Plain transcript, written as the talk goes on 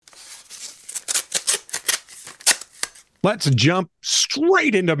Let's jump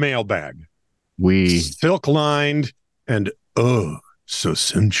straight into mailbag. Silk lined and so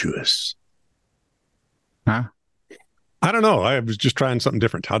sensuous. Huh? I don't know. I was just trying something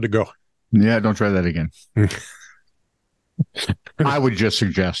different. How'd it go? Yeah, don't try that again. I would just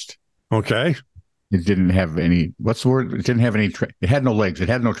suggest. Okay. It didn't have any, what's the word? It didn't have any, it had no legs. It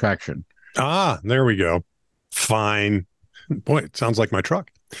had no traction. Ah, there we go. Fine. Boy, it sounds like my truck.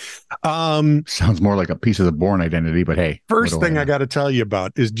 Sounds more like a piece of the Bourne Identity, but hey. First thing I got to tell you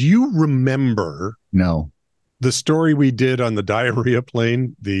about is, do you remember the story we did on the diarrhea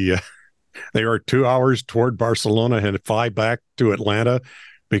plane? They were 2 hours toward Barcelona and had to fly back to Atlanta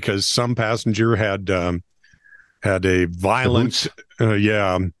because some passenger had a violent,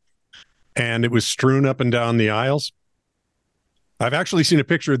 and it was strewn up and down the aisles. I've actually seen a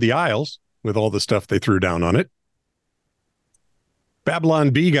picture of the aisles with all the stuff they threw down on it. Babylon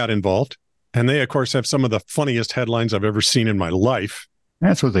Bee got involved, and they, of course, have some of the funniest headlines I've ever seen in my life.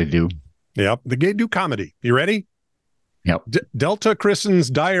 That's what they do. Yep. They do comedy. You ready? Yep. Delta christens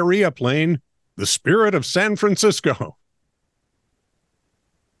diarrhea plane the Spirit of San Francisco.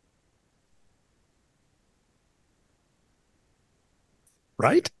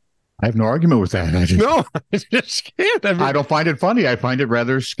 Right? I have no argument with that. I just can't. I don't find it funny. I find it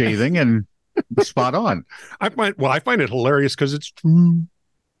rather scathing and spot on. I find it hilarious because it's true.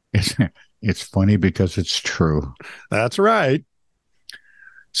 It's funny because it's true. That's right.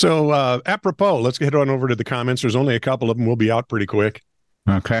 So, apropos, let's get on over to the comments. There's only a couple of them. We'll be out pretty quick.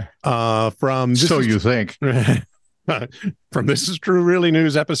 Okay. From This Is True Really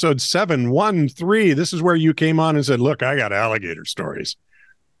News, episode 713. This is where you came on and said, look, I got alligator stories.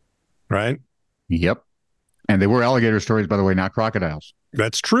 Right? Yep. And they were alligator stories, by the way, not crocodiles.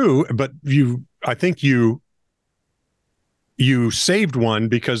 That's true. But I think you saved one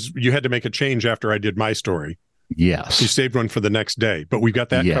because you had to make a change after I did my story. Yes. You saved one for the next day, but we got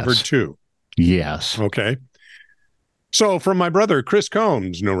that covered too. Yes. Okay. So from my brother, Chris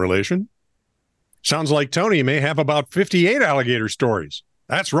Combs, no relation. Sounds like Tony may have about 58 alligator stories.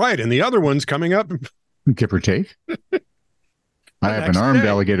 That's right. And the other one's coming up. Give or take. I have an armed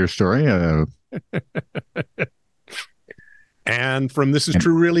alligator story. And from This Is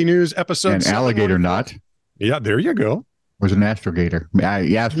True Really News, episode an alligator knot. Yeah, there you go. Was an astrogator.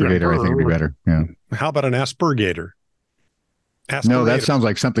 Astrogator, I think, would be better. Yeah. How about an aspergator? No, that sounds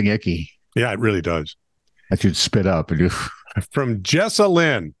like something icky. Yeah, it really does. That you'd spit up. From Jessa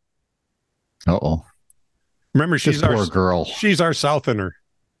Lynn. Uh-oh. Remember, she's our poor girl. She's our southerner,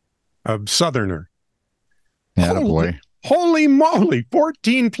 southerner. Yeah, boy. Holy moly,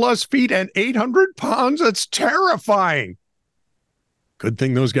 14 plus feet and 800 pounds. That's terrifying. Good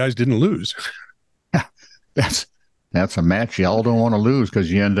thing those guys didn't lose. That's a match y'all don't want to lose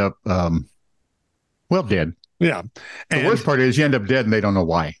because you end up, dead. Yeah. The worst part is you end up dead and they don't know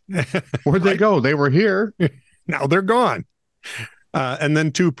why. Where'd they go? They were here. Now they're gone. And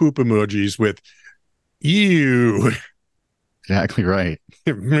then 2 poop emojis with ew. Exactly right.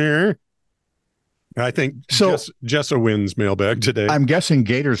 I think so. Jessa wins mailbag today. I'm guessing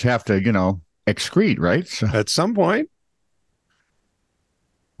gators have to, excrete, right? So, at some point.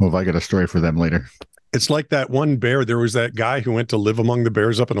 Well, I got a story for them later. It's like that one bear. There was that guy who went to live among the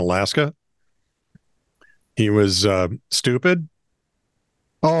bears up in Alaska. He was stupid.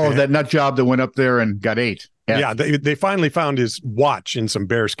 Oh, that nut job that went up there and got ate. Yeah, they finally found his watch in some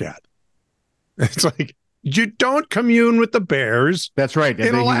bear scat. It's like, you don't commune with the bears. That's right.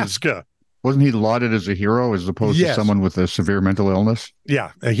 In Alaska. Wasn't he lauded as a hero as opposed to someone with a severe mental illness?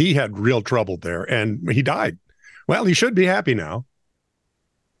 Yeah, he had real trouble there, and he died. Well, he should be happy now.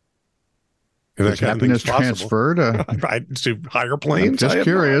 Is happiness transferred to higher planes? I'm just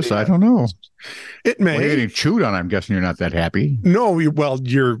curious. I don't know. It may. Well, you're getting chewed on. I'm guessing you're not that happy. No,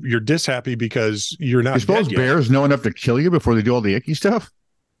 you're dishappy because you're not. You suppose bears know enough to kill you before they do all the icky stuff?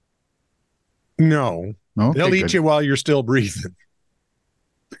 No. Okay, they'll eat you while you're still breathing.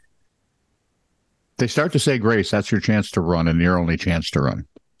 They start to say grace. That's your chance to run, and your only chance to run.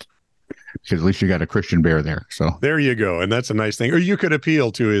 Because at least you got a Christian bear there. So there you go, and that's a nice thing. Or you could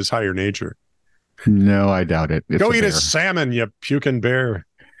appeal to his higher nature. No, I doubt it. Go eat a salmon, you puking bear.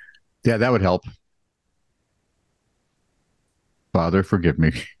 Yeah, that would help. Father, forgive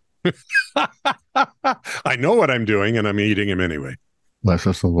me. I know what I'm doing, and I'm eating him anyway. Bless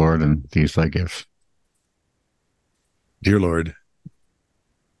us, the Lord, and these thy gifts. Dear Lord,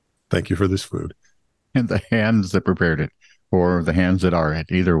 thank you for this food. And the hands that prepared it, or the hands that are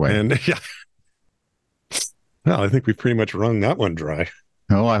it, either way. And yeah. Well, I think we've pretty much wrung that one dry.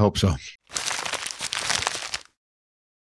 Oh, I hope so.